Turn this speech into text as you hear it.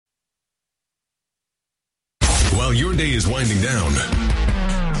While your day is winding down,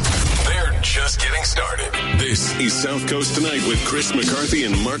 they're just getting started. This is South Coast Tonight with Chris McCarthy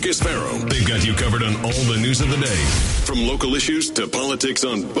and Marcus Farrow. They've got you covered on all the news of the day, from local issues to politics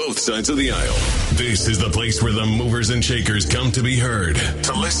on both sides of the aisle. This is the place where the movers and shakers come to be heard,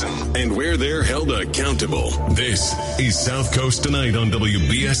 to listen, and where they're held accountable. This is South Coast Tonight on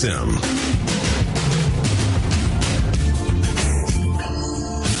WBSM.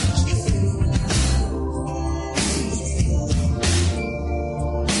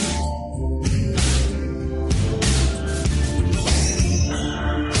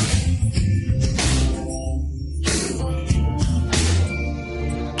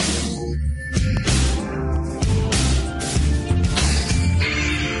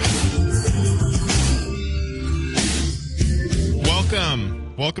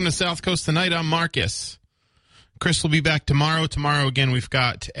 Welcome to South Coast Tonight. I'm Marcus. Chris will be back tomorrow. Tomorrow, again, we've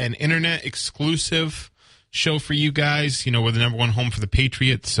got an internet exclusive show for you guys. You know, we're the number one home for the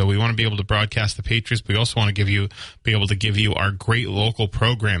Patriots, so we want to be able to broadcast the Patriots, but we also want to be able to give you our great local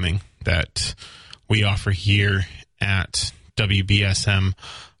programming that we offer here at WBSM.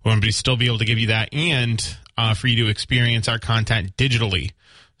 We want to still be able to give you that and for you to experience our content digitally.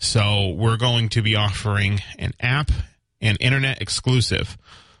 So we're going to be offering an app and internet exclusive.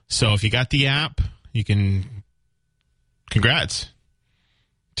 So if you got the app, you can, congrats.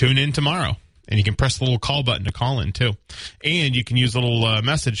 Tune in tomorrow. And you can press the little call button to call in, too. And you can use a little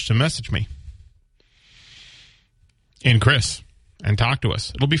message to message me and Chris and talk to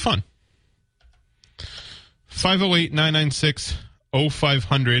us. It'll be fun.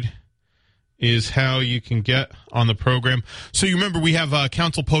 508-996-0500 is how you can get on the program. So you remember we have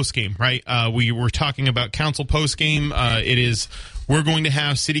council postgame, right? We were talking about council postgame. We're going to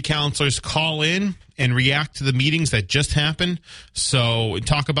have city councilors call in and react to the meetings that just happened. So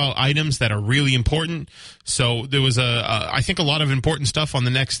talk about items that are really important. So there was I think a lot of important stuff on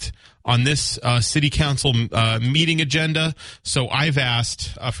this city council meeting agenda. So I've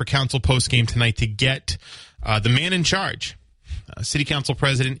asked for council postgame tonight to get the man in charge, city council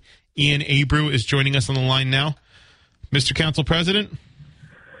president Ian Abreu is joining us on the line now. Mr. Council President?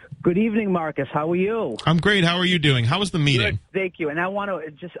 Good evening, Marcus. How are you? I'm great. How are you doing? How was the meeting? Good. Thank you. And I want to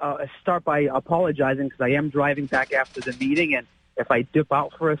just start by apologizing because I am driving back after the meeting. And if I dip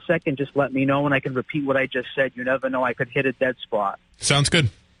out for a second, just let me know and I can repeat what I just said. You never know. I could hit a dead spot. Sounds good.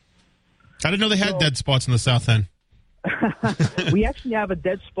 I didn't know they had dead spots in the South End. We actually have a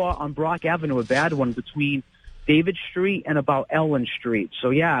dead spot on Brock Avenue, a bad one, between David Street and about Ellen Street.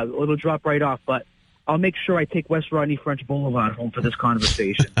 So, yeah, it'll drop right off. But I'll make sure I take West Rodney French Boulevard home for this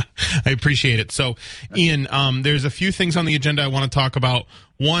conversation. I appreciate it. So, Ian, there's a few things on the agenda I want to talk about.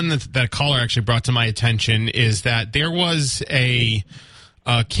 One that caller actually brought to my attention is that there was a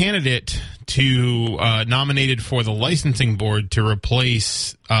candidate nominated for the licensing board to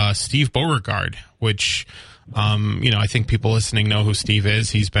replace Steve Beauregard, which I think people listening know who Steve is.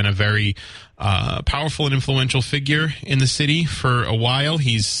 He's been a very powerful and influential figure in the city for a while.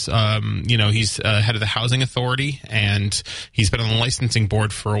 He's head of the housing authority, and he's been on the licensing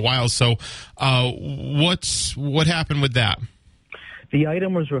board for a while. So, what happened with that? The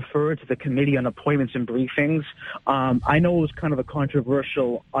item was referred to the Committee on Appointments and Briefings. I know it was kind of a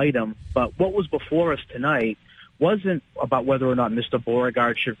controversial item, but what was before us tonight wasn't about whether or not Mr.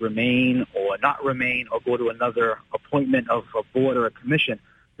 Beauregard should remain or not remain or go to another appointment of a board or a commission.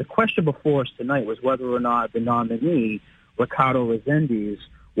 The question before us tonight was whether or not the nominee, Ricardo Resendiz,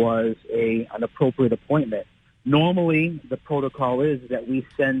 was an appropriate appointment. Normally, the protocol is that we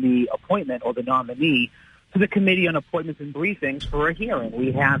send the appointment or the nominee to the Committee on Appointments and Briefings for a hearing.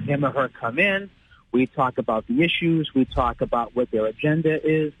 We have him or her come in. We talk about the issues. We talk about what their agenda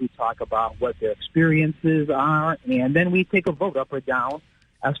is. We talk about what their experiences are. And then we take a vote up or down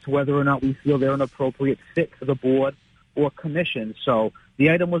as to whether or not we feel they're an appropriate fit for the board or commission. So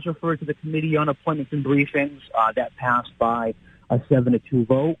the item was referred to the Committee on Appointments and Briefings. That passed by a 7-2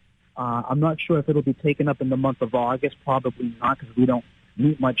 vote. I'm not sure if it'll be taken up in the month of August. Probably not, because we don't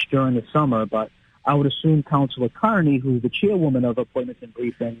meet much during the summer. But I would assume Councilor Carney, who's the chairwoman of Appointments and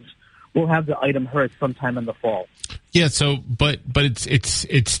Briefings, will have the item heard sometime in the fall. Yeah. So, but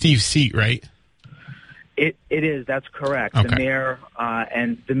it's Steve's seat, right? It is. That's correct. Okay. The mayor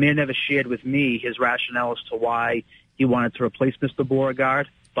and the mayor never shared with me his rationale as to why he wanted to replace Mr. Beauregard,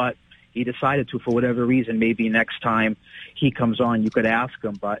 but he decided to for whatever reason. Maybe next time he comes on, you could ask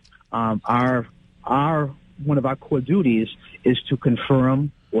him. But our one of our core duties is to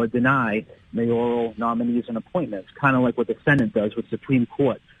confirm or deny mayoral nominees and appointments, kind of like what the Senate does with Supreme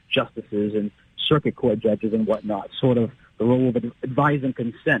Court justices and circuit court judges and whatnot. Sort of the role of advise and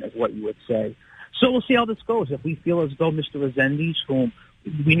consent is what you would say. So we'll see how this goes. If we feel as though Mr. Resendiz, whom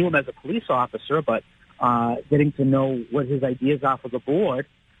we knew him as a police officer, but getting to know what his ideas are for the board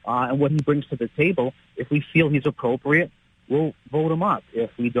and what he brings to the table, if we feel he's appropriate, we'll vote him up. If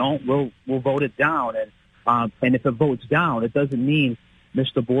we don't, we'll vote it down. And if it votes down, it doesn't mean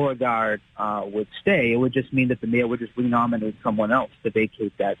Mr. Beauregard would stay. It would just mean that the mayor would just renominate someone else to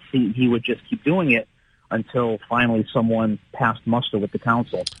vacate that seat. He would just keep doing it until finally someone passed muster with the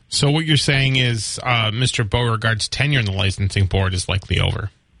council. So what you're saying is Mr. Beauregard's tenure in the licensing board is likely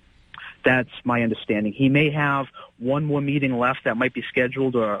over. That's my understanding. He may have one more meeting left that might be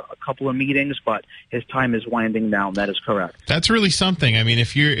scheduled, or a couple of meetings, but his time is winding down. That is correct. That's really something. I mean,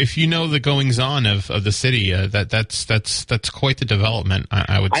 if you know the goings on of the city, that's quite the development.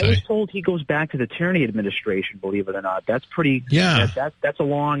 I would say. I was told he goes back to the Tierney administration. Believe it or not, that's pretty. Yeah, that's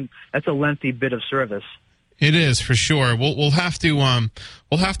a lengthy bit of service. It is, for sure. We'll have to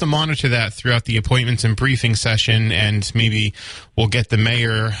monitor that throughout the appointments and briefing session, and maybe we'll get the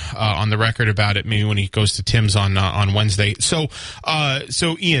mayor on the record about it. Maybe when he goes to Tim's on Wednesday. So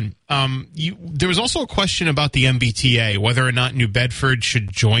Ian, there was also a question about the MBTA, whether or not New Bedford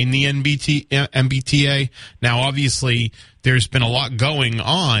should join the MBTA. Now, obviously, there's been a lot going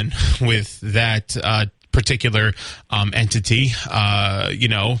on with that particular entity,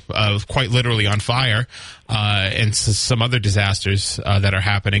 quite literally on fire, and some other disasters that are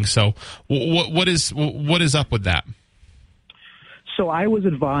happening. So, what is up with that? So, I was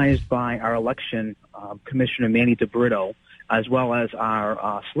advised by our election commissioner Manny Abreu, as well as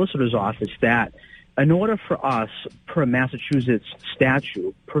our solicitor's office, that in order for us, per Massachusetts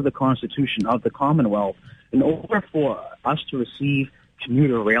statute, per the Constitution of the Commonwealth, in order for us to receive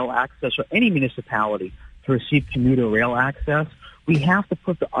commuter rail access, or any municipality to receive commuter rail access, we have to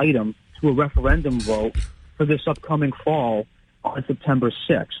put the item to a referendum vote for this upcoming fall on September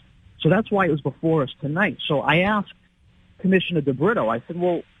 6th. So that's why it was before us tonight. So I asked Commissioner Abreu, I said,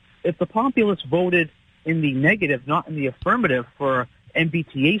 well, if the populace voted in the negative, not in the affirmative, for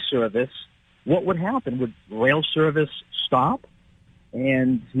MBTA service, what would happen? Would rail service stop?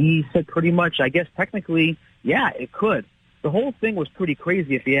 And he said pretty much, I guess technically, yeah, it could. The whole thing was pretty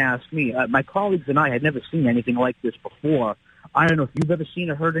crazy, if you ask me. My colleagues and I had never seen anything like this before. I don't know if you've ever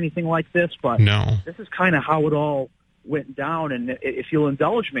seen or heard anything like this, but no. This is kind of how it all went down. And if you'll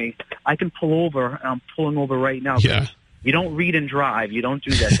indulge me, I can pull over. I'm pulling over right now. Yeah. You don't read and drive. You don't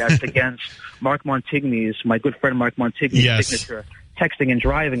do that. That's against my good friend Mark Montigny's signature texting and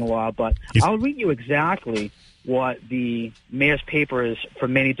driving law. But I'll read you exactly what the mayor's papers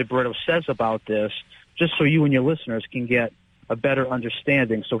from Manny Abreu says about this, just so you and your listeners can get a better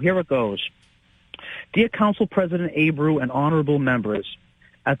understanding. So here it goes. Dear Council President Abreu and honorable members,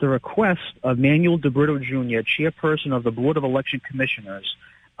 at the request of Manuel Abreu Jr., chairperson of the Board of Election Commissioners,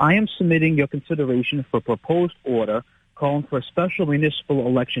 I am submitting your consideration for a proposed order calling for a special municipal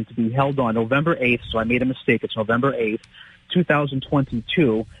election to be held on November 8th, so I made a mistake, it's November 8th,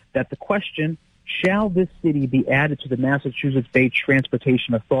 2022, that the question, shall this city be added to the Massachusetts Bay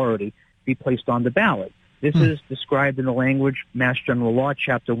Transportation Authority, be placed on the ballot. This is described in the language Mass General Law,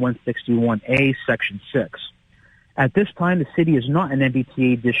 Chapter 161A, Section 6. At this time, the city is not an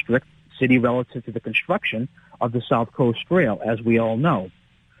MBTA district city relative to the construction of the SouthCoast Rail, as we all know.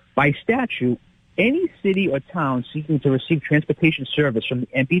 By statute, any city or town seeking to receive transportation service from the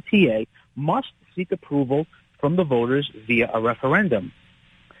MBTA must seek approval from the voters via a referendum.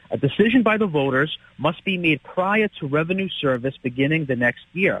 A decision by the voters must be made prior to revenue service beginning the next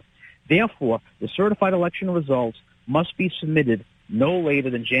year. Therefore, the certified election results must be submitted no later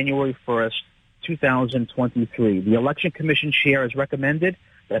than January 1st, 2023. The Election Commission chair has recommended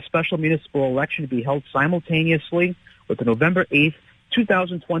that a special municipal election be held simultaneously with the November 8th,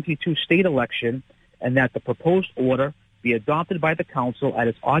 2022 state election, and that the proposed order be adopted by the council at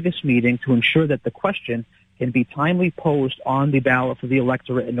its August meeting to ensure that the question can be timely posed on the ballot for the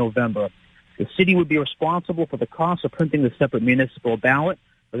electorate in November. The city would be responsible for the cost of printing the separate municipal ballot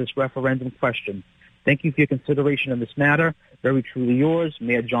for this referendum question. Thank you for your consideration of this matter. Very truly yours,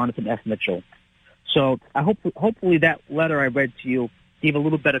 Mayor Jonathan F. Mitchell. So I hopefully that letter I read to you gave a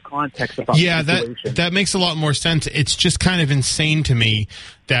little better context about the situation. that makes a lot more sense. It's just kind of insane to me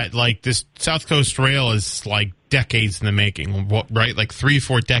that, like, this SouthCoast Rail is, like, decades in the making, right? Like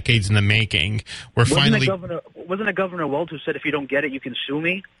 3-4 decades in the making. Wasn't it Governor Welch who said, if you don't get it, you can sue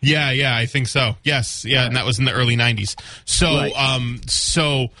me? Yeah, I think so. Yes, yeah, and that was in the early 90s.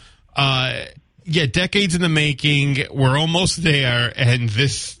 So, right. Decades in the making. We're almost there, and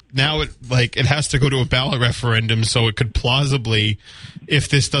this now it has to go to a ballot referendum. So it could plausibly, if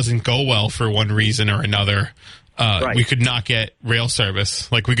this doesn't go well for one reason or another, we could not get rail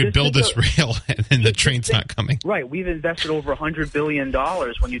service. Like, we could build this rail, and then the train's not coming. Right. We've invested over $100 billion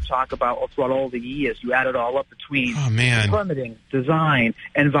when you talk about throughout all the years. You add it all up between permitting, design,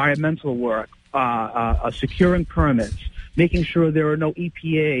 environmental work, securing permits, making sure there are no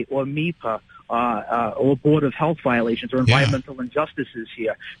EPA or MEPA or Board of Health violations or environmental injustices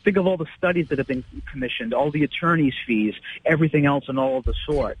here. Think of all the studies that have been commissioned, all the attorney's fees, everything else and all of the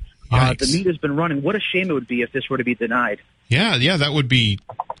sort. The meter's been running. What a shame it would be if this were to be denied. Yeah, that would be.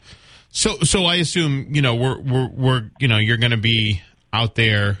 So I assume, we're you're going to be out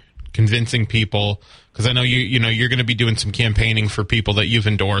there convincing people, because I know you're going to be doing some campaigning for people that you've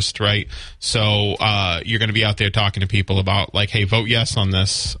endorsed, right? So you're going to be out there talking to people about, like, hey, vote yes on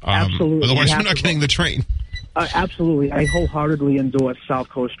this. Absolutely. Otherwise, we're not getting the train. Absolutely. I wholeheartedly endorse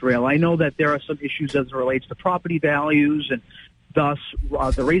SouthCoast Rail. I know that there are some issues as it relates to property values and thus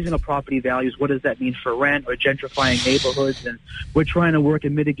the raising of property values. What does that mean for rent or gentrifying neighborhoods? And we're trying to work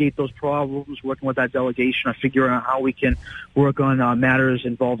and mitigate those problems, working with that delegation on figuring out how we can work on matters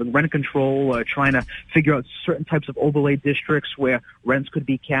involving rent control, or trying to figure out certain types of overlay districts where rents could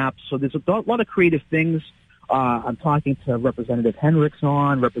be capped. So there's a lot of creative things. I'm talking to Representative Hendricks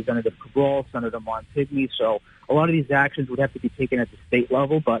Representative Cabral, Senator Montigny. So a lot of these actions would have to be taken at the state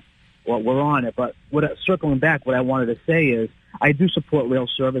level, but we're on it. But circling back, what I wanted to say is I do support rail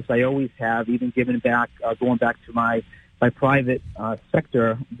service. I always have, even going back to my private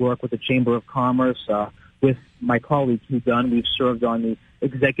sector work with the Chamber of Commerce. With my colleague Hugh Dunn, we've served on the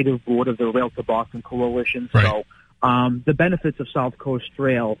executive board of the Rail to Boston Coalition. Right. So the benefits of SouthCoast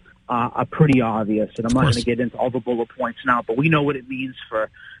Rail are pretty obvious, and I'm not going to get into all the bullet points now, but we know what it means for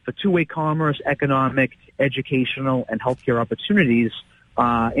two-way commerce, economic, educational, and healthcare opportunities,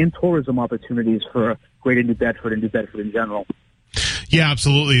 and tourism opportunities for Greater New Bedford and New Bedford in general. Yeah,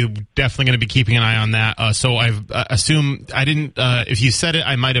 absolutely. Definitely going to be keeping an eye on that. So I've assumed I didn't. If you said it,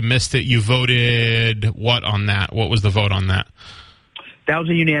 I might have missed it. You voted what on that? What was the vote on that? That was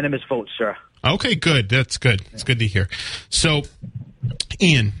a unanimous vote, sir. Okay, good. That's good. It's good to hear. So,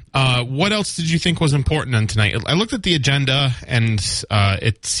 Ian, what else did you think was important on tonight? I looked at the agenda, and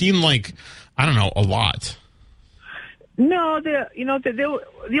it seemed like, I don't know, a lot. No,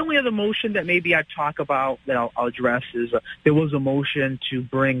 the only other motion that maybe I'd talk about that I'll address is there was a motion to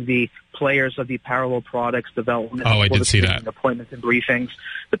bring the players of the parallel products development. Oh, I did see that. Appointments and briefings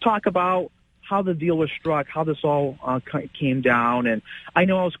to talk about how the deal was struck, how this all came down. And I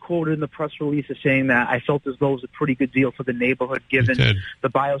know I was quoted in the press release as saying that I felt as though it was a pretty good deal for the neighborhood, given the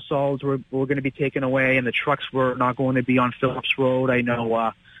biosolids were going to be taken away and the trucks were not going to be on Phillips Road. I know,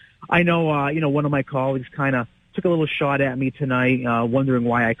 one of my colleagues kind of took a little shot at me tonight, wondering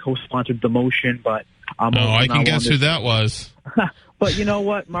why I co-sponsored the motion, but I can guess who that was. But you know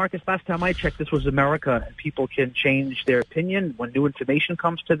what, Marcus, last time I checked, this was America, and people can change their opinion when new information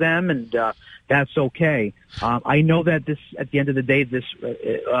comes to them, and that's okay. I know that this, at the end of the day, this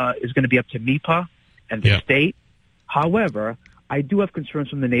is going to be up to MEPA and the state. However, I do have concerns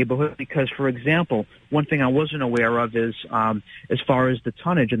from the neighborhood because, for example, one thing I wasn't aware of is as far as the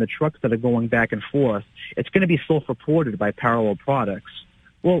tonnage and the trucks that are going back and forth, it's going to be self-reported by parallel products.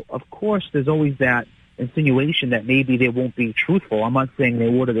 Well, of course, there's always that insinuation that maybe they won't be truthful. I'm not saying they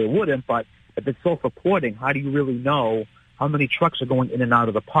would or they wouldn't, but if it's self-reporting, how do you really know how many trucks are going in and out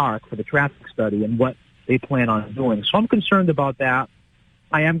of the park for the traffic study and what they plan on doing? So I'm concerned about that.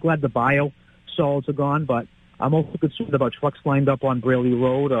 I am glad the biosolids are gone, but I'm also concerned about trucks lined up on Braley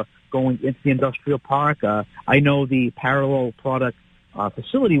Road or going into the industrial park. I know the parallel product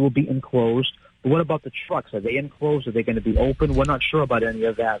facility will be enclosed, but what about the trucks? Are they enclosed? Are they going to be open? We're not sure about any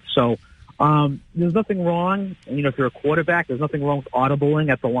of that. So there's nothing wrong. If you're a quarterback, there's nothing wrong with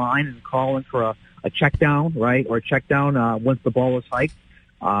audibling at the line and calling for a check down, right, or a check down once the ball is hiked.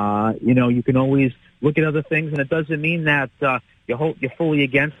 You can always look at other things, and it doesn't mean that you're fully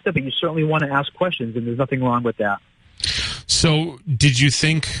against it, but you certainly want to ask questions, and there's nothing wrong with that. So did you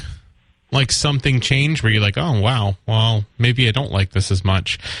think, like, something changed where you're like, oh, wow, well, maybe I don't like this as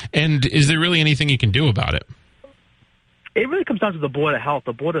much? And is there really anything you can do about it? It really comes down to the Board of Health.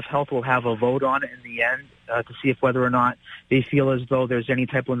 The Board of Health will have a vote on it in the end to see if whether or not they feel as though there's any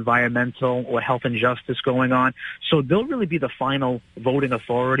type of environmental or health injustice going on. So they'll really be the final voting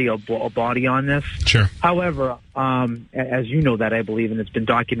authority or body on this. Sure. However, as you know that, I believe, and it's been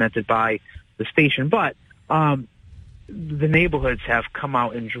documented by the station, but the neighborhoods have come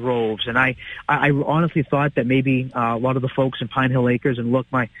out in droves. And I honestly thought that maybe a lot of the folks in Pine Hill Acres, and look,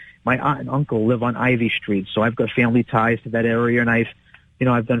 my aunt and uncle live on Ivy Street, so I've got family ties to that area, and I've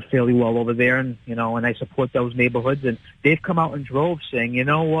done fairly well over there, and I support those neighborhoods, and they've come out in droves saying, you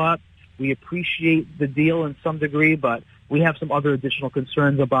know what, We appreciate the deal in some degree, but we have some other additional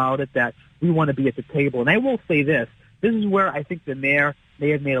concerns about it that we want to be at the table. And I will say this. This is where I think the mayor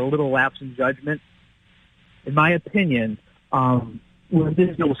may have made a little lapse in judgment. In my opinion, when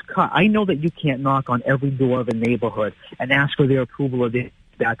this deal was cut, I know that you can't knock on every door of a neighborhood and ask for their approval of the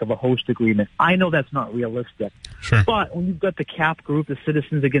back of a host agreement. I know that's not realistic. Sure. But when you've got the CAP group, the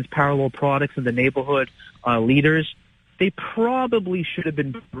Citizens Against Parallel Products, and the neighborhood leaders, they probably should have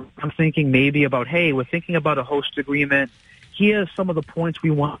been thinking maybe about, hey, we're thinking about a host agreement. Here's some of the points we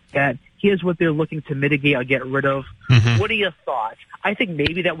want to get. Here's what they're looking to mitigate or get rid of. Mm-hmm. What are your thoughts? I think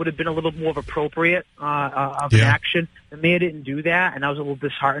maybe that would have been a little more of appropriate of an action. The mayor didn't do that, and I was a little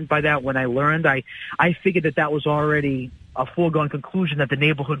disheartened by that when I learned. I figured that was already a foregone conclusion that the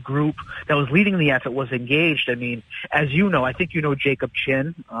neighborhood group that was leading the effort was engaged. I mean, as you know, I think you know Jacob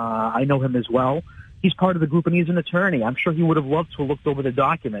Chin. I know him as well. He's part of the group, and he's an attorney. I'm sure he would have loved to have looked over the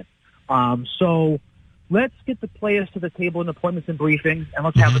document. So let's get the players to the table in appointments and briefings, and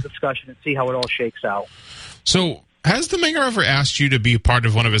let's have a discussion and see how it all shakes out. So has the mayor ever asked you to be part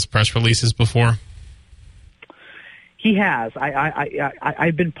of one of his press releases before? He has.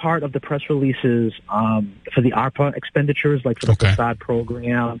 I've been part of the press releases for the ARPA expenditures, like for the facade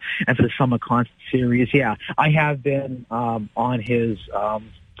program and for the summer concert series. Yeah, I have been on his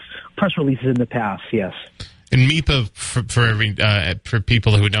press releases in the past, yes. And MEPA, for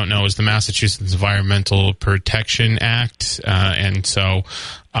people who don't know, is the Massachusetts Environmental Protection Act, and so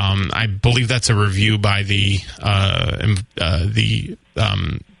I believe that's a review by the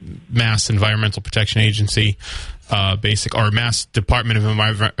Mass Environmental Protection Agency, or Mass Department of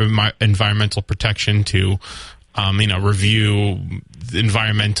Environmental Protection to review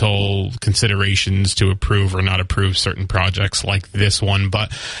environmental considerations to approve or not approve certain projects like this one.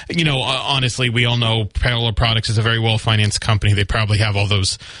 But, honestly, we all know Parallel Products is a very well-financed company. They probably have all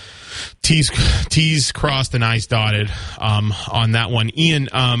those T's crossed and I's dotted on that one. Ian,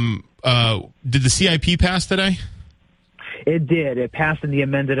 did the CIP pass today? It did. It passed in the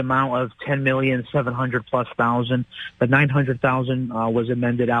amended amount of $10,700,000+. The $900,000 was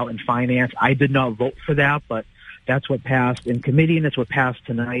amended out in finance. I did not vote for that, but that's what passed in committee, and that's what passed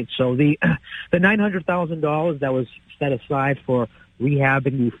tonight. So the $900,000 that was set aside for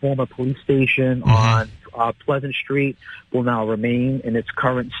rehabbing the former police station on Pleasant Street will now remain in its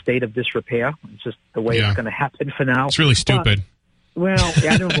current state of disrepair. It's just the way it's going to happen for now. It's really stupid. Well,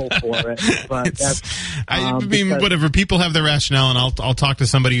 I don't vote for it, but whatever. People have their rationale, and I'll talk to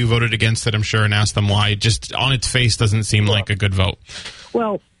somebody who voted against it, I'm sure, and ask them why. It just on its face doesn't seem like a good vote.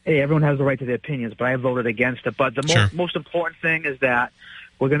 Well, hey, everyone has the right to their opinions, but I voted against it. But the most important thing is that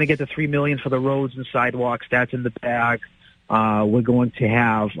we're going to get the $3 million for the roads and sidewalks. That's in the bag. We're going to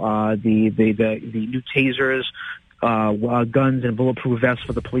have the new tasers, guns and bulletproof vests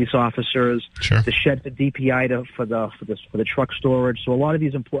for the police officers. Sure. The shed for DPI for the truck storage. So a lot of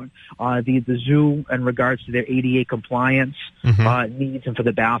these important the zoo in regards to their ADA compliance needs, and for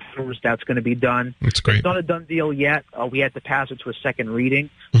the bathrooms, that's going to be done. That's great. It's not a done deal yet. We had to pass it to a second reading.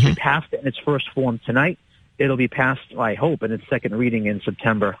 So we passed it in its first form tonight. It'll be passed, I hope, in its second reading in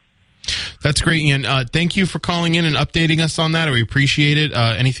September. That's great, Ian. Thank you for calling in and updating us on that. We appreciate it.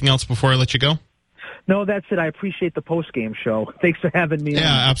 Anything else before I let you go? No, that's it. I appreciate the post-game show. Thanks for having me on.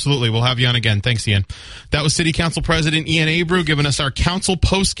 Yeah, absolutely. We'll have you on again. Thanks, Ian. That was City Council President Ian Abreu giving us our council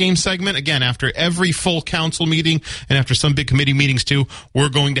post-game segment. Again, after every full council meeting and after some big committee meetings too, we're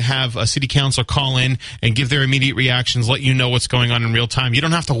going to have a city council call in and give their immediate reactions, let you know what's going on in real time. You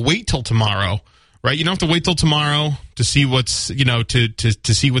don't have to wait till tomorrow. Right, you don't have to wait till tomorrow to see what's, to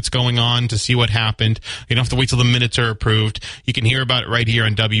see what's going on, to see what happened. You don't have to wait till the minutes are approved. You can hear about it right here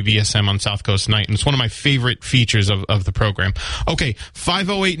on WBSM on South Coast Tonight, and it's one of my favorite features of the program. Okay,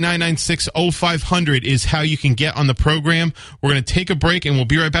 508-996-0500 is how you can get on the program. We're going to take a break, and we'll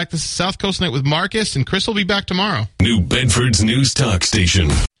be right back. This is South Coast Tonight with Marcus, and Chris will be back tomorrow. New Bedford's News Talk Station.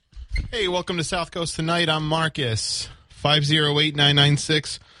 Hey, welcome to South Coast Tonight. I'm Marcus.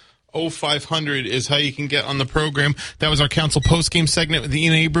 508-996-0500 is how you can get on the program. That was our council post-game segment with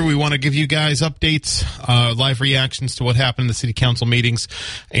Ian Abreu. We want to give you guys updates, live reactions to what happened in the city council meetings.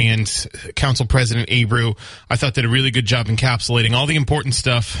 And Council President Abreu, I thought, did a really good job encapsulating all the important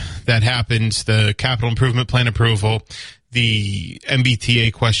stuff that happened, the capital improvement plan approval, the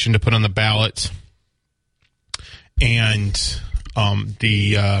MBTA question to put on the ballot, and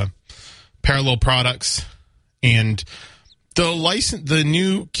the parallel products, and the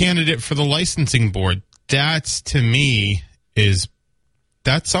new candidate for the licensing board. That's, to me,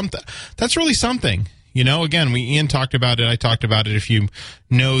 that's something. That's really something. Again, Ian talked about it. I talked about it. If you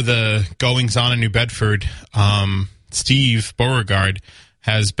know the goings on in New Bedford, Steve Beauregard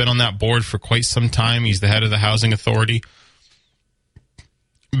has been on that board for quite some time. He's the head of the housing authority.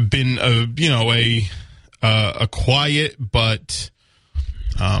 Been a quiet but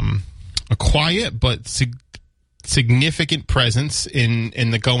significant presence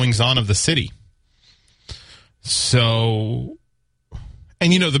in the goings on of the city. So,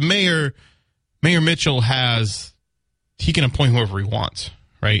 and the Mayor Mitchell he can appoint whoever he wants,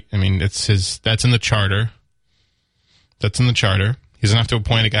 right? I mean, that's in the charter. That's in the charter. He doesn't have to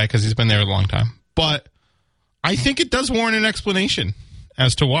appoint a guy because he's been there a long time. But I think it does warrant an explanation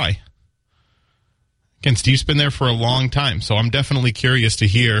as to why. Again, Steve's been there for a long time, so I'm definitely curious to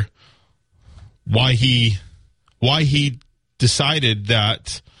hear why he decided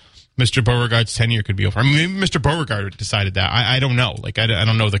that Mr. Beauregard's tenure could be over. I mean, maybe Mr. Beauregard decided that. I don't know. I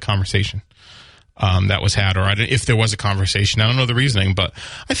don't know the conversation that was had, or if there was a conversation. I don't know the reasoning, but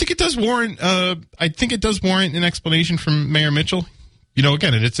I think it does warrant. An explanation from Mayor Mitchell.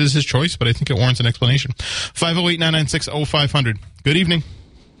 Again, it is his choice, but I think it warrants an explanation. 508-996-0500. Good evening.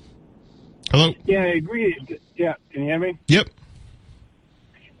 Hello. Yeah, I agree. Yeah, can you hear me? Yep.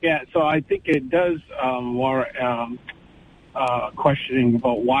 Yeah, so I think it does warrant questioning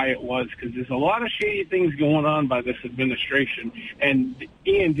about why it was, because there's a lot of shady things going on by this administration. And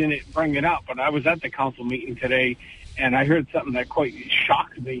Ian didn't bring it up, but I was at the council meeting today, and I heard something that quite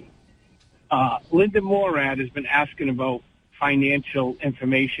shocked me. Linda Morad has been asking about financial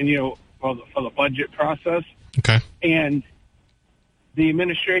information, for the budget process. Okay. And the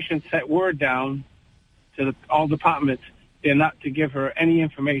administration sent word down to all departments they're not to give her any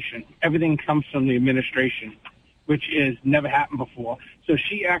information. Everything comes from the administration, which is never happened before. So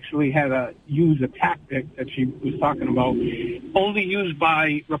she actually had to use a tactic that she was talking about, only used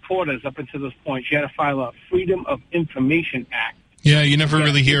by reporters up until this point. She had to file a Freedom of Information Act. Yeah, you never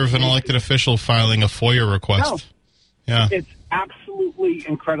really hear of an elected official filing a FOIA request. No. Yeah. It's absolutely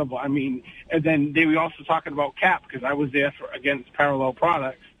incredible. I mean, and then they were also talking about CAP, because I was there against parallel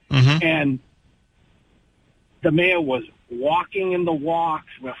products. Mm-hmm. And the mayor was walking in the walks,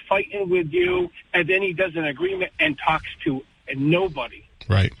 we're fighting with you, and then he does an agreement and talks to nobody.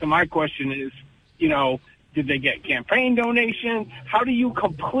 Right. So my question is, did they get campaign donations? How do you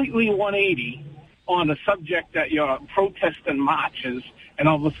completely 180 on a subject that you're protesting marches, and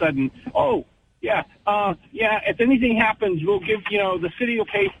all of a sudden, if anything happens, we'll give, the city will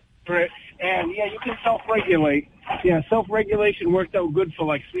pay for it, and you can self-regulate. Yeah, self-regulation worked out good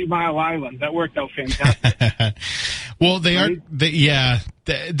for 3 Mile Island. That worked out fantastic. Well, they are going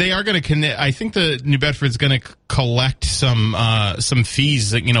to connect. I think the New Bedford's going to collect some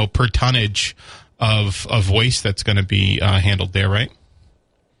fees, per tonnage of waste that's going to be handled there, right?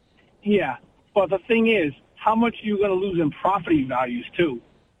 Yeah, but the thing is, how much are you going to lose in property values too,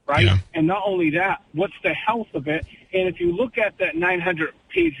 right? Yeah. And not only that, what's the health of it? And if you look at that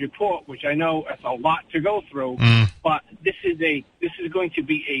 900-page report, which I know it's a lot to go through, but this is going to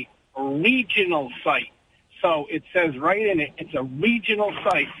be a regional site. So it says right in it, it's a regional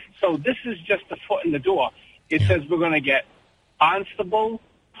site. So this is just a foot in the door. It says we're going to get Barnstable,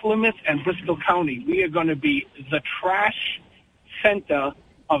 Plymouth, and Bristol County. We are going to be the trash center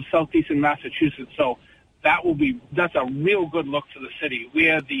of southeastern Massachusetts. So that's a real good look for the city. We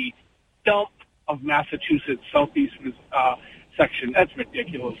are the dump of Massachusetts southeastern section. That's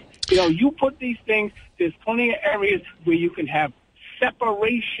ridiculous. You put these things, there's plenty of areas where you can have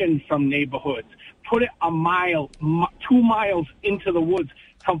separation from neighborhoods. Put it a mile, 2 miles into the woods,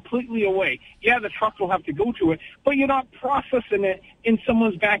 completely away. Yeah, the truck will have to go to it, but you're not processing it in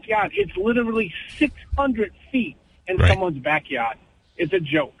someone's backyard. It's literally 600 feet in someone's backyard. It's a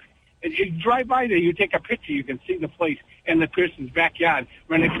joke. You drive by there, you take a picture, you can see the place in the person's backyard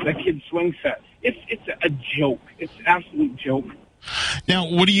right next to the kid's swing set. It's a joke. It's an absolute joke. Now,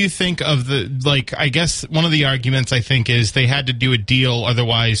 what do you think of I guess one of the arguments I think is they had to do a deal,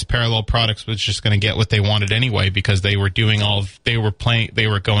 otherwise Parallel Products was just going to get what they wanted anyway because they were doing they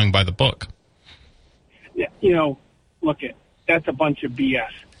were going by the book. Yeah, that's a bunch of BS,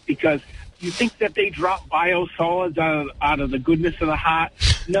 because you think that they drop biosolids out of the goodness of the heart?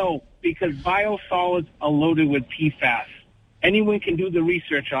 No, because biosolids are loaded with PFAS. Anyone can do the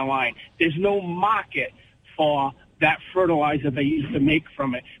research online. There's no market for that fertilizer they used to make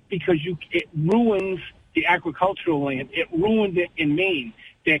from it, because it ruins the agricultural land. It ruined it in Maine.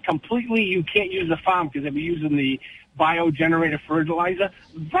 You can't use the farm because they'll be using the biogenerator fertilizer.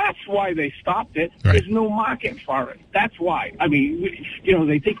 That's why they stopped it. Right. There's no market for it. That's why. I mean,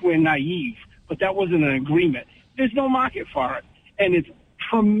 they think we're naive, but that wasn't an agreement. There's no market for it. And it's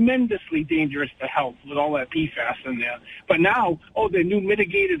tremendously dangerous to health with all that PFAS in there. But now, the new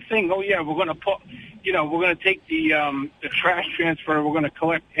mitigated thing. Oh yeah, we're going to put, we're going to take the trash transfer. We're going to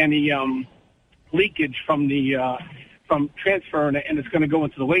collect any leakage from transferring it, and it's going to go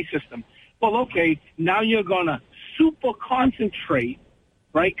into the waste system. Well, okay, now you're going to super concentrate,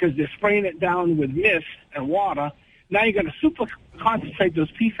 right? Because they're spraying it down with mist and water. Now you're going to super concentrate those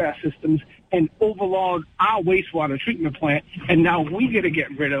PFAS systems and overload our wastewater treatment plant, and now we got to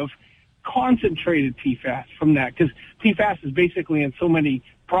get rid of concentrated PFAS from that, because PFAS is basically in so many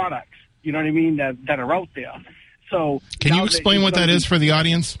products, you know what I mean, that are out there. So can you explain what that is for the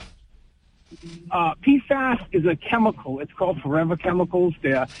audience? PFAS is a chemical. It's called forever chemicals.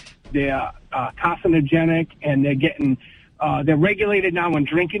 They're carcinogenic, and they're regulated now in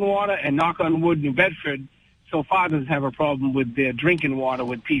drinking water, and knock on wood, New Bedford so far doesn't have a problem with their drinking water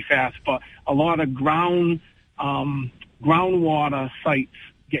with PFAS, but a lot of groundwater sites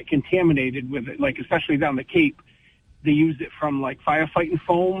get contaminated with it, like especially down the Cape. They use it from like firefighting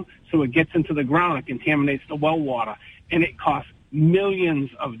foam, so it gets into the ground, it contaminates the well water, and it costs millions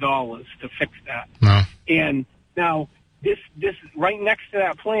of dollars to fix that. No. And now this right next to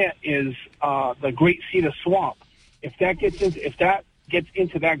that plant is the Great Cedar Swamp. If that gets into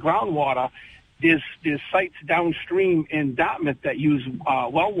that groundwater, there's sites downstream in Dartmouth that use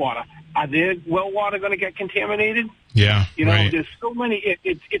well water. Are their well water going to get contaminated? Yeah, right. There's so many.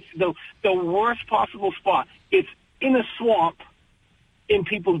 It's the worst possible spot. It's in a swamp in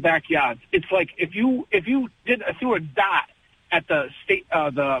people's backyards. It's like if you threw a dot at the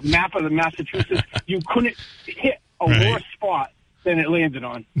map of the Massachusetts, you couldn't hit a worse spot than it landed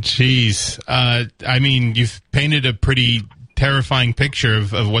on. Jeez, I mean, you've painted a pretty terrifying picture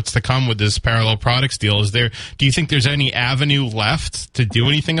of what's to come with this parallel products deal. Do you think there's any avenue left to do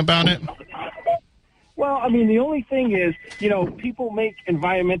anything about it? Well, I mean, the only thing is, people make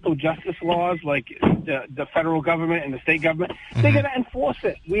environmental justice laws, like the federal government and the state government. Mm-hmm. They got to enforce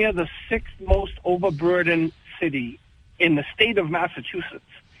it. We are the 6th most overburdened city in the state of Massachusetts.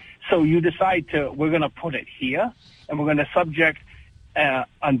 So you decide we're going to put it here, and we're going to subject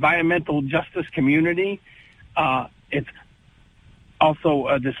environmental justice community. It's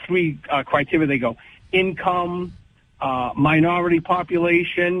also, there's 3 criteria. They go income, minority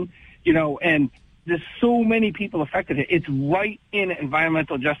population, and there's so many people affected. It's right in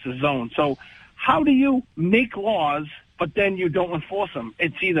environmental justice zone. So how do you make laws, but then you don't enforce them?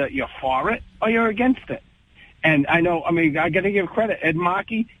 It's either you're for it or you're against it. And I got to give credit. Ed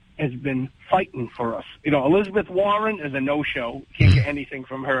Markey has been fighting for us. Elizabeth Warren is a no-show. Can't get anything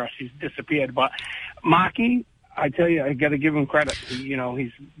from her. She's disappeared. But Markey, I tell you, I got to give him credit.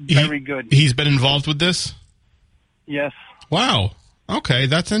 He's very good. He's been involved with this? Yes. Wow. Okay,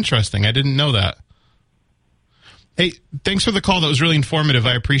 that's interesting. I didn't know that. Hey, thanks for the call. That was really informative.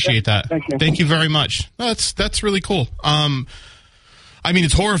 I appreciate that. Thank you. Thank you very much. That's really cool. I mean,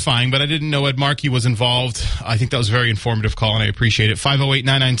 it's horrifying, but I didn't know Ed Markey was involved. I think that was a very informative call, and I appreciate it.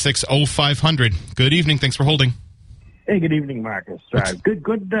 508-996-0500. Good evening. Thanks for holding. Hey, good evening, Marcus.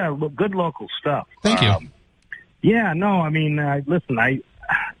 Good local stuff. Thank you. Yeah, no, I mean, listen,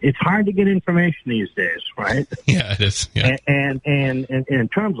 it's hard to get information these days, right? Yeah, it is. Yeah. And in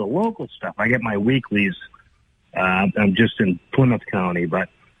terms of local stuff, I get my weeklies. I'm just in Plymouth County, but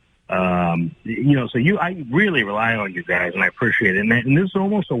so I really rely on you guys, and I appreciate it. And this is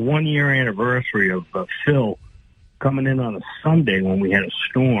almost a 1-year anniversary of Phil coming in on a Sunday when we had a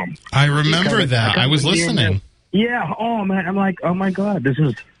storm. I remember that. I was listening. Yeah. Oh man, I'm like, oh my God,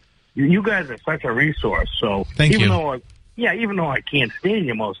 you guys are such a resource. So thank you. Even though I can't stand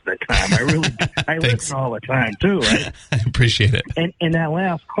you most of the time, I listen all the time too, right? I appreciate it. And that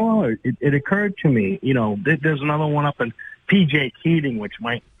last call, it occurred to me, there's another one up in PJ Keating, which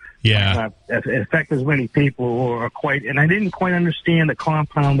might affect as many people who are and I didn't quite understand the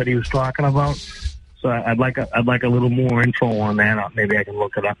compound that he was talking about. So I'd like a little more info on that. Maybe I can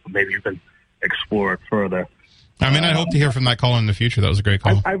look it up, and maybe you can explore it further. I mean, I hope to hear from that call in the future. That was a great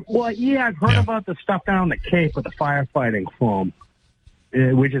call. I've heard about the stuff down the Cape with the firefighting foam,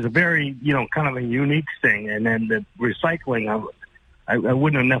 which is a very, kind of a unique thing. And then the recycling, I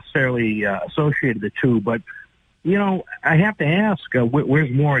wouldn't have necessarily associated the two. But, I have to ask,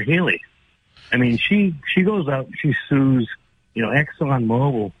 where's Maura Healey? I mean, she goes out, she sues,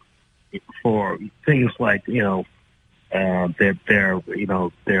 ExxonMobil for things like, their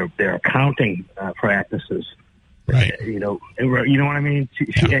accounting practices. Right. You know what I mean?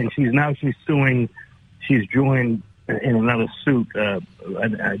 She's suing. She's joined in another suit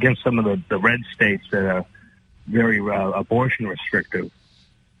against some of the red states that are very abortion restrictive.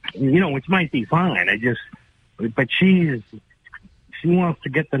 Which might be fine. But she's she wants to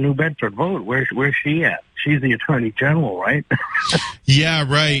get the New Bedford vote. Where's she at? She's the Attorney General, right? Yeah,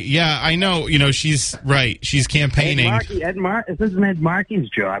 right. Yeah, I know. She's right. She's campaigning. This isn't Ed Markey's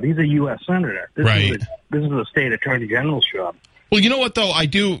job. He's a U.S. Senator. This is the state Attorney General's job. Well, you know what, though? I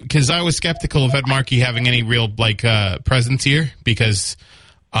do, because I was skeptical of Ed Markey having any real, presence here, because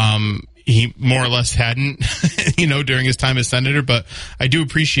he more or less hadn't, during his time as senator. But I do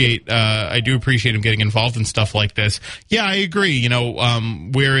appreciate him getting involved in stuff like this. Yeah, I agree.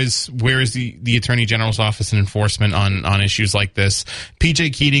 Where is the Attorney General's office and enforcement on issues like this?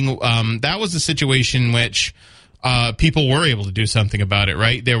 PJ Keating, that was a situation in which people were able to do something about it,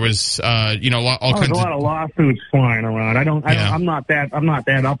 right? There was, all kinds of a lot of lawsuits flying around. I'm not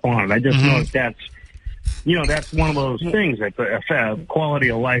that up on it. I just know that that's one of those things that affect quality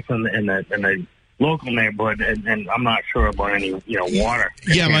of life in the local neighborhood, and I'm not sure about any, water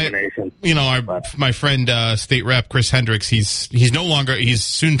contamination. My friend, State Rep Chris Hendricks, he's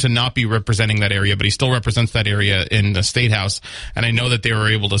soon to not be representing that area, but he still represents that area in the State House. And I know that they were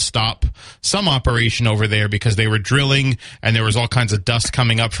able to stop some operation over there because they were drilling and there was all kinds of dust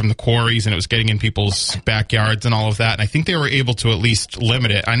coming up from the quarries and it was getting in people's backyards and all of that. And I think they were able to at least limit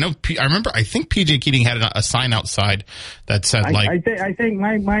it. I think PJ Keating had a sign outside that said I think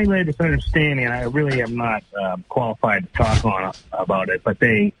my latest understanding, and I really am not qualified to talk about it, but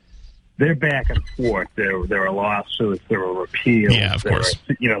they're back and forth. There are lawsuits, there are repeals, of course.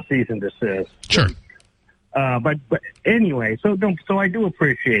 Cease and desist. Sure. But anyway, so I do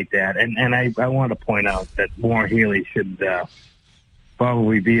appreciate that, and I want to point out that Maura Healey should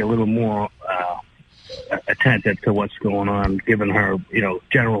probably be a little more attentive to what's going on, given her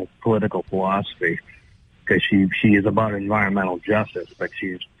general political philosophy, because she is about environmental justice, but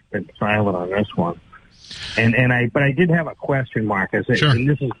she's been silent on this one. But I did have a question, Marcus, sure. And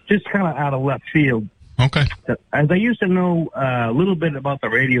this is just kind of out of left field. Okay. As I used to know a little bit about the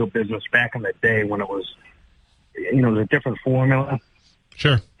radio business back in the day when it was, it was a different formula.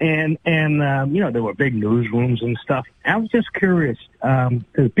 Sure. And there were big newsrooms and stuff. I was just curious,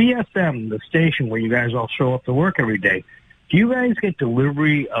 because BSM, the station where you guys all show up to work every day, do you guys get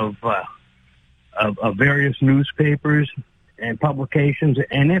delivery of various newspapers and publications?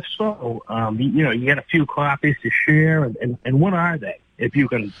 And if so, you get a few copies to share, and what are they? If you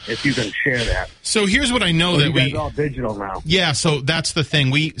can share that. So here's what I know that you guys all digital now. Yeah, so that's the thing.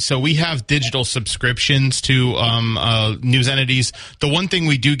 We have digital subscriptions to news entities. The one thing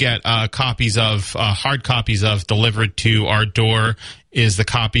we do get hard copies of delivered to our door is the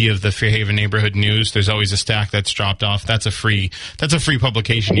copy of the Fairhaven Neighborhood News. There's always a stack that's dropped off. That's a free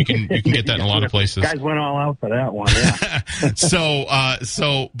publication. You can get that in a lot of places. Guys went all out for that one. Yeah.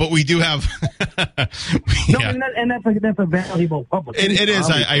 But we do have. And that's a valuable publication. It is.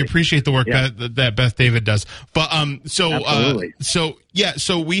 I appreciate the work that Beth David does. But absolutely. So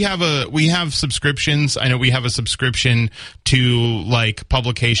we have subscriptions. I know we have a subscription to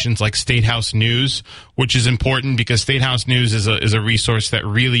publications like State House News, which is important because State House News is a resource that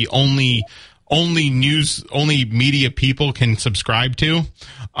really only media people can subscribe to. Is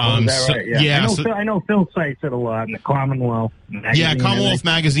that right? Yeah. I know Phil cites it a lot in the Commonwealth magazine. Yeah, Commonwealth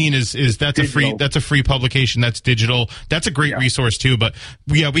magazine is that's a free publication. That's digital. That's a great resource too. But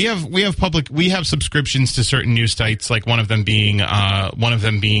we have subscriptions to certain news sites, like one of them being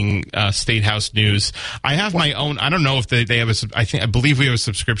State House News. I have my own. I don't know if they have I believe we have a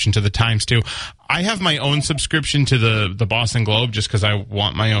subscription to the Times too. I have my own subscription to the Boston Globe just because I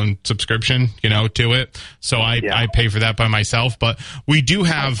want my own subscription, to it. So I pay for that by myself. But we do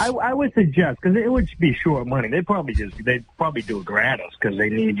have. I would suggest, because it would be short money. They'd probably do it gratis because they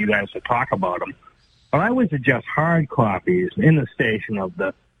need you guys to talk about them. But I would suggest hard copies in the station of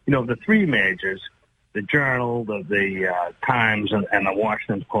the three majors: the Journal, the Times, and the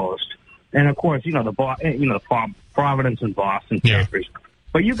Washington Post, and of course the Providence and Boston papers.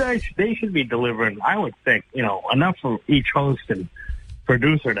 But you guys, they should be delivering, I would think, enough for each host and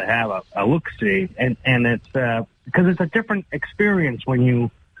producer to have a look-see. And it's, because it's a different experience when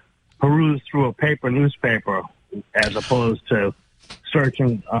you peruse through a newspaper as opposed to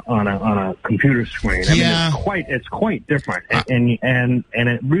searching on a computer screen. I mean, it's quite different. And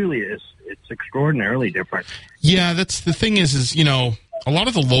it really is, it's extraordinarily different. Yeah, that's the thing is, a lot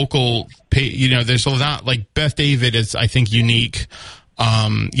of the local, there's a lot, like Beth David is, I think, unique.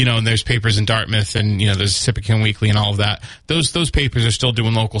 And there's papers in Dartmouth and, there's Sippican Weekly and all of that. Those papers are still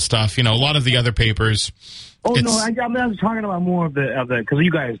doing local stuff. A lot of the other papers. Oh, no, I was talking about more of the, because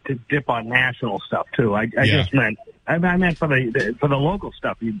you guys dip on national stuff too. I just meant, I meant for the local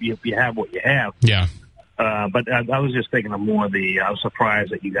stuff, you have what you have. Yeah. But I was just thinking of more of I was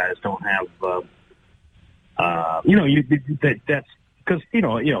surprised that you guys don't have,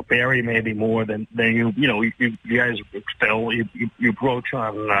 because Barry maybe more than you guys still you broach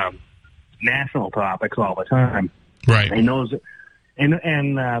on national topics all the time. Right. He knows it.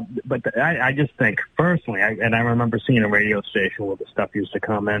 But I just think personally, I remember seeing a radio station where the stuff used to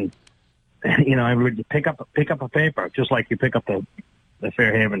come in. I would pick up a paper, just like you pick up the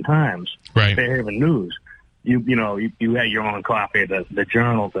Fairhaven Times, right. Fairhaven News. You had your own copy of the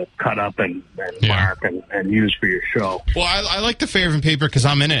journal to cut up and mark and use for your show. Well, I like the Fairhaven paper because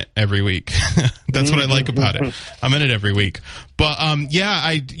I'm in it every week. That's what I like about it. I'm in it every week. But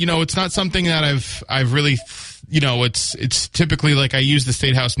it's not something that I've really. It's typically like I use the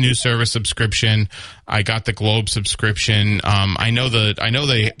State House News Service subscription. I got the Globe subscription. I know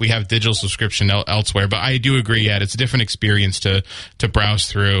we have digital subscription elsewhere, but I do agree. Yeah, it's a different experience to browse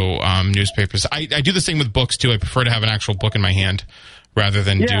through newspapers. I do the same with books too. I prefer to have an actual book in my hand rather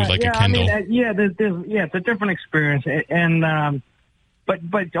than do like a Kindle. I mean, it's a different experience, and but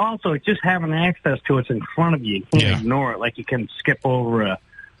also just having access to it's in front of you. You can't ignore it. Like you can skip over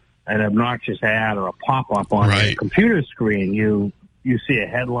an obnoxious ad or a pop-up on your computer screen. You see a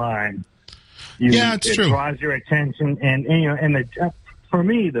headline. It's true. It draws your attention, and for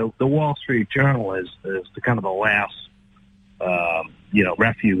me, the Wall Street Journal is the kind of the last,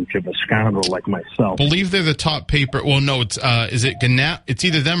 refuge of a scoundrel like myself. I believe they're the top paper. Well, no, it's is it Gannett? It's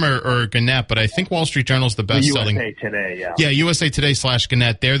either them or Gannett, but I think Wall Street Journal's the best-selling. USA Today, yeah. Yeah, USA Today /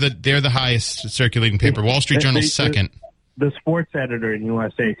 Gannett. They're the highest circulating paper. Wall Street Journal's second. The sports editor in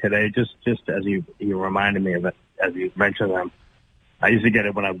USA Today, just as you reminded me of it, as you mentioned them, I used to get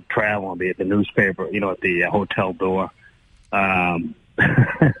it when I would travel and be at the newspaper, at the hotel door. The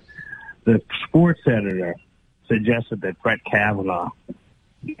sports editor suggested that Brett Kavanaugh,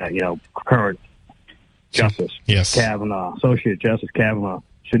 current Justice Kavanaugh, Associate Justice Kavanaugh,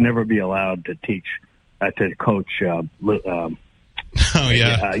 should never be allowed to coach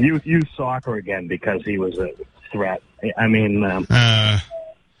youth soccer again because he was a threat. I mean, he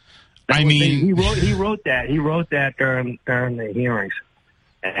wrote that during the hearings,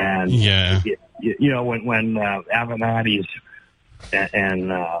 and when Avenatti's and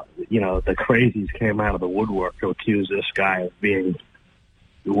the crazies came out of the woodwork to accuse this guy of being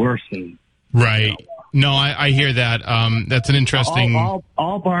worse than No, I hear that. That's an interesting.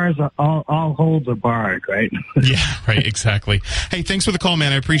 All bars, all holds are barred, right? Yeah, right, exactly. Hey, thanks for the call,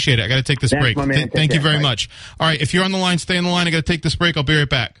 man. I appreciate it. I got to take this break. Thank you very much. All right, if you're on the line, stay on the line. I got to take this break. I'll be right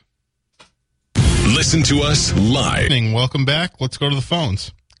back. Listen to us live. Welcome back. Let's go to the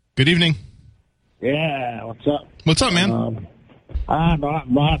phones. Good evening. Yeah, what's up? What's up, man? Not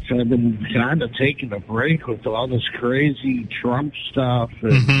much. I've been kind of taking a break with all this crazy Trump stuff.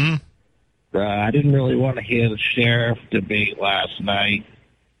 And, I didn't really want to hear the sheriff debate last night.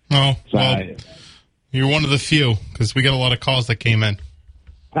 Oh, well, you're one of the few, because we got a lot of calls that came in.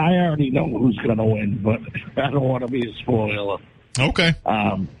 I already know who's going to win, but I don't want to be a spoiler. Okay.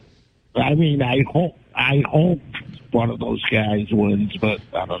 I mean, I hope one of those guys wins, but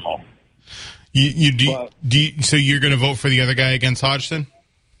I don't know. So you're going to vote for the other guy against Hodgson?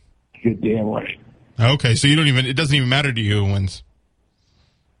 You're damn right. Okay, so it doesn't even matter to you who wins.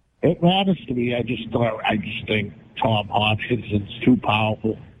 It matters to me. I just think Tom Hopkins is too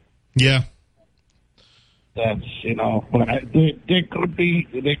powerful. Yeah. That's but there could be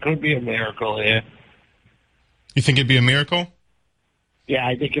a miracle here. You think it'd be a miracle? Yeah,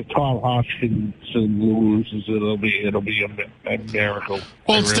 I think if Tom Hopkins loses, it'll be a miracle.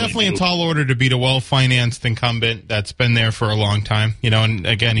 Well, it's really definitely a tall order to beat a well-financed incumbent that's been there for a long time. And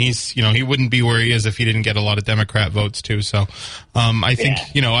again, he wouldn't be where he is if he didn't get a lot of Democrat votes too. So, I think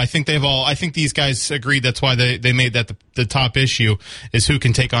I think these guys agreed that's why they made that the top issue is who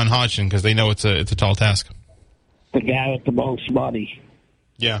can take on Hodgson, because they know it's a tall task. The guy with the most money.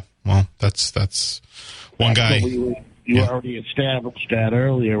 Yeah, well, that's one guy. You already established that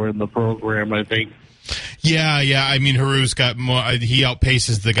earlier in the program, I think. Yeah. I mean, Haru's got more. He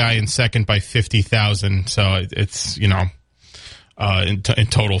outpaces the guy in second by 50,000. So it's in total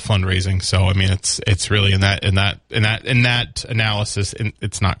fundraising. So I mean, it's really in that analysis,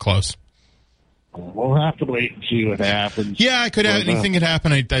 it's not close. We'll have to wait and see what happens. Yeah, anything could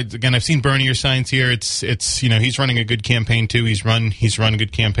happen. Again, I've seen Bernie's signs here. It's he's running a good campaign too. He's run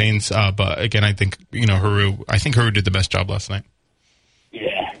good campaigns. But again, I think Haru did the best job last night.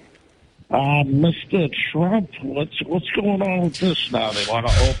 Yeah. Mr. Trump, what's going on with this now? They want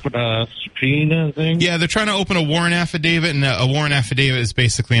to open a subpoena thing? Yeah, they're trying to open a warrant affidavit, and a warrant affidavit is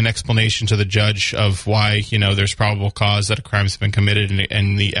basically an explanation to the judge of why, there's probable cause that a crime has been committed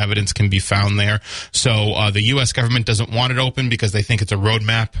and the evidence can be found there. So the U.S. government doesn't want it open because they think it's a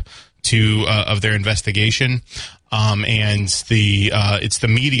roadmap of their investigation. And it's the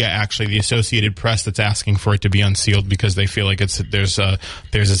media, actually, the Associated Press, that's asking for it to be unsealed because they feel like there's a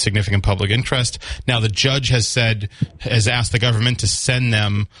significant public interest. Now, the judge has asked the government to send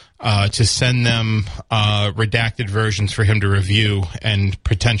them redacted versions for him to review and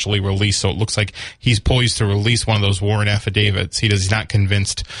potentially release. So it looks like he's poised to release one of those Warren affidavits. He's not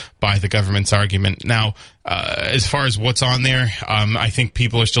convinced by the government's argument. Now, as far as what's on there, I think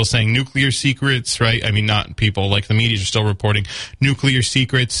people are still saying nuclear secrets, right? I mean, not people, like the media are still reporting nuclear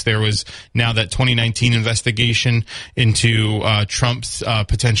secrets. There was now that 2019 investigation into Trump's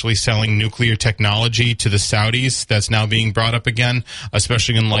potentially selling nuclear technology to the Saudis. That's now being brought up again,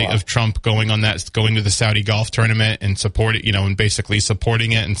 especially in light of Trump going to the Saudi golf tournament and and basically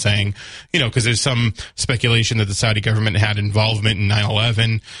supporting it and saying, because there's some speculation that the Saudi government had involvement in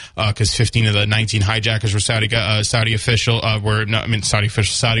 9/11, because 15 of the 19 hijackers were Saudi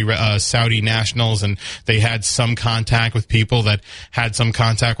nationals, and they had some contact with people that had some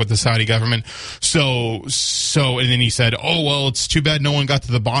contact with the Saudi government. So, and then he said, "Oh well, it's too bad no one got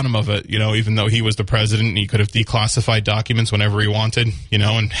to the bottom of it." Even though he was the president, and he could have declassified documents whenever he wanted.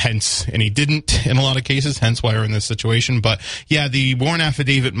 And he didn't in a lot of cases. Hence why we're in this situation. But yeah, the Warren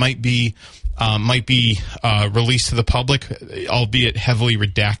affidavit might be released to the public, albeit heavily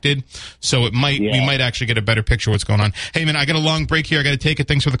redacted. So we might actually get a better picture of what's going on. Hey, man, I got a long break here. I got to take it.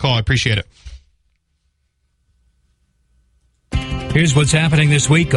 Thanks for the call. I appreciate it. Here's what's happening this week